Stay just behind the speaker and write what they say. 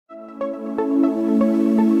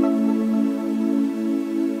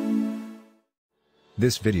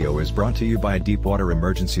This video is brought to you by Deepwater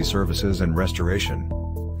Emergency Services and Restoration.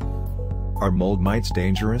 Are mold mites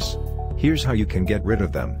dangerous? Here's how you can get rid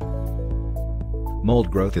of them. Mold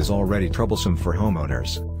growth is already troublesome for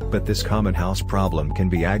homeowners, but this common house problem can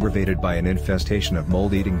be aggravated by an infestation of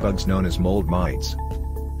mold-eating bugs known as mold mites.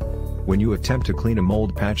 When you attempt to clean a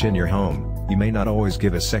mold patch in your home, you may not always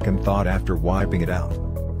give a second thought after wiping it out.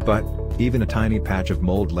 But even a tiny patch of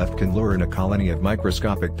mold left can lure in a colony of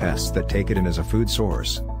microscopic pests that take it in as a food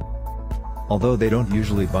source. Although they don't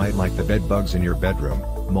usually bite like the bed bugs in your bedroom,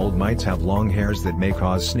 mold mites have long hairs that may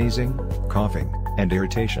cause sneezing, coughing, and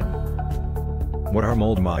irritation. What are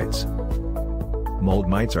mold mites? Mold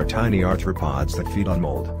mites are tiny arthropods that feed on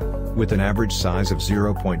mold. With an average size of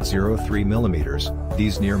 0.03 millimeters,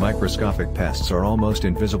 these near microscopic pests are almost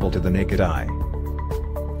invisible to the naked eye.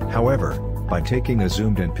 However, by taking a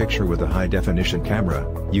zoomed-in picture with a high-definition camera,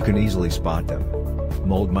 you can easily spot them.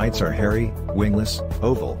 Mold mites are hairy, wingless,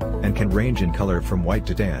 oval, and can range in color from white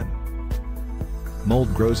to tan.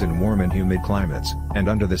 Mold grows in warm and humid climates, and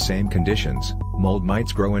under the same conditions, mold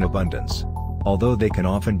mites grow in abundance. Although they can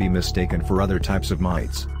often be mistaken for other types of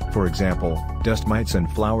mites, for example, dust mites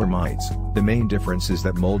and flower mites, the main difference is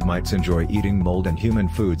that mold mites enjoy eating mold and human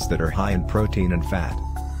foods that are high in protein and fat.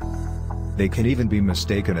 They can even be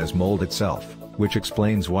mistaken as mold itself, which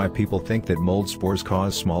explains why people think that mold spores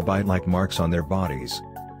cause small bite-like marks on their bodies.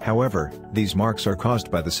 However, these marks are caused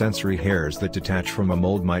by the sensory hairs that detach from a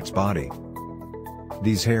mold mite's body.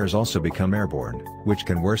 These hairs also become airborne, which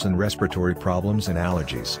can worsen respiratory problems and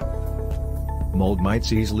allergies. Mold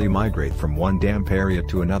mites easily migrate from one damp area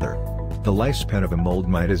to another. The lifespan of a mold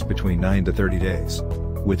mite is between 9 to 30 days.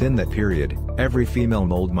 Within that period, every female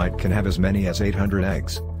mold mite can have as many as 800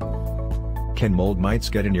 eggs. Can mold mites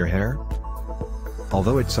get in your hair?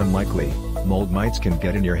 Although it's unlikely, mold mites can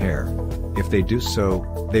get in your hair. If they do so,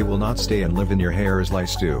 they will not stay and live in your hair as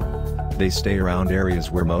lice do. They stay around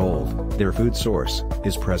areas where mold, their food source,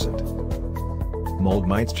 is present. Mold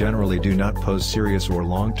mites generally do not pose serious or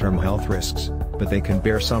long-term health risks, but they can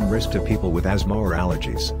bear some risk to people with asthma or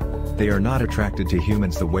allergies. They are not attracted to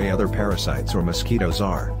humans the way other parasites or mosquitoes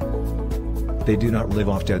are. They do not live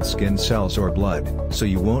off dead skin cells or blood, so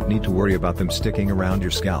you won't need to worry about them sticking around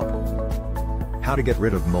your scalp. How to get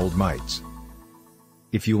rid of mold mites?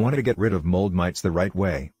 If you want to get rid of mold mites the right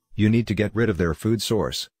way, you need to get rid of their food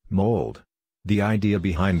source, mold. The idea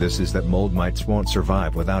behind this is that mold mites won't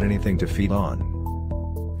survive without anything to feed on.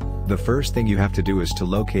 The first thing you have to do is to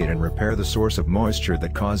locate and repair the source of moisture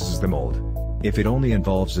that causes the mold. If it only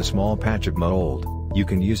involves a small patch of mold, you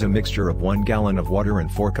can use a mixture of 1 gallon of water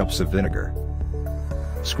and 4 cups of vinegar.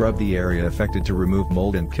 Scrub the area affected to remove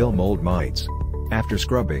mold and kill mold mites. After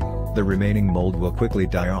scrubbing, the remaining mold will quickly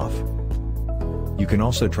die off. You can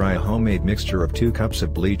also try a homemade mixture of 2 cups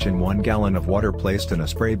of bleach and 1 gallon of water placed in a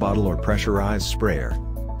spray bottle or pressurized sprayer.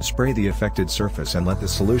 Spray the affected surface and let the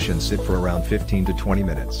solution sit for around 15 to 20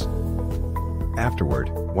 minutes.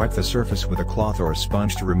 Afterward, wipe the surface with a cloth or a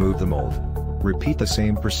sponge to remove the mold. Repeat the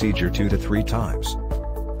same procedure 2 to 3 times.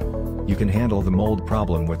 You can handle the mold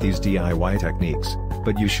problem with these DIY techniques,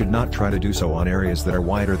 but you should not try to do so on areas that are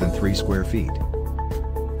wider than 3 square feet.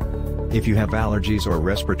 If you have allergies or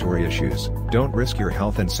respiratory issues, don't risk your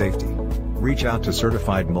health and safety. Reach out to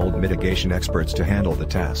certified mold mitigation experts to handle the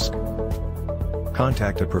task.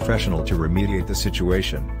 Contact a professional to remediate the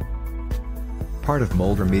situation. Part of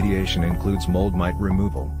mold remediation includes mold mite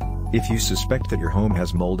removal. If you suspect that your home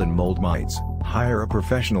has mold and mold mites, hire a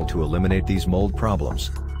professional to eliminate these mold problems.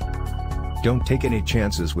 Don't take any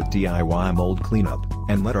chances with DIY mold cleanup,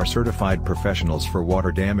 and let our certified professionals for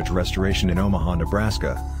water damage restoration in Omaha,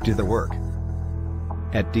 Nebraska, do the work.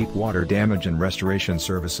 At Deepwater Damage and Restoration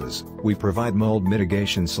Services, we provide mold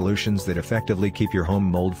mitigation solutions that effectively keep your home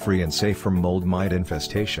mold-free and safe from mold mite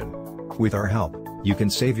infestation. With our help, you can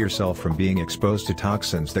save yourself from being exposed to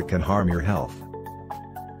toxins that can harm your health.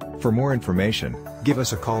 For more information, give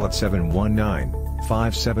us a call at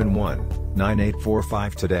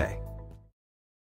 719-571-9845 today.